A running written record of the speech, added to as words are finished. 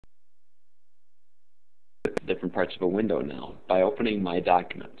different parts of a window now by opening My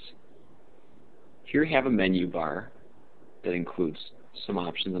Documents. Here you have a menu bar that includes some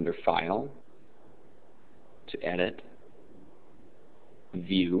options under File, to edit,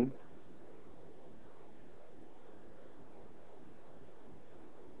 View,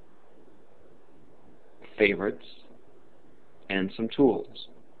 Favorites, and some tools,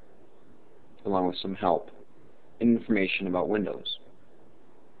 along with some help and information about Windows.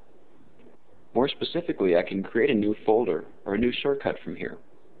 More specifically, I can create a new folder or a new shortcut from here,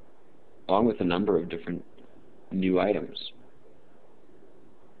 along with a number of different new items.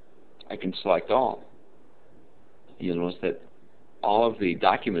 I can select all. You'll notice that all of the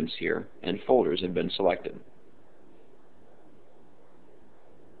documents here and folders have been selected.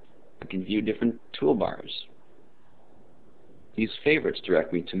 I can view different toolbars. These favorites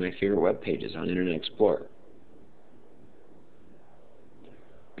direct me to my favorite web pages on Internet Explorer.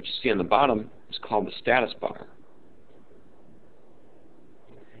 What you see on the bottom is called the status bar.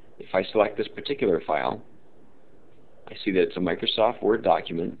 If I select this particular file, I see that it's a Microsoft Word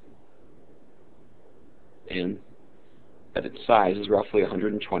document and that its size is roughly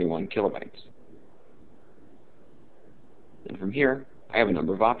 121 kilobytes. And from here, I have a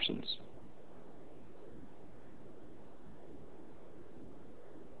number of options.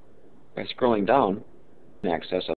 By scrolling down, I can access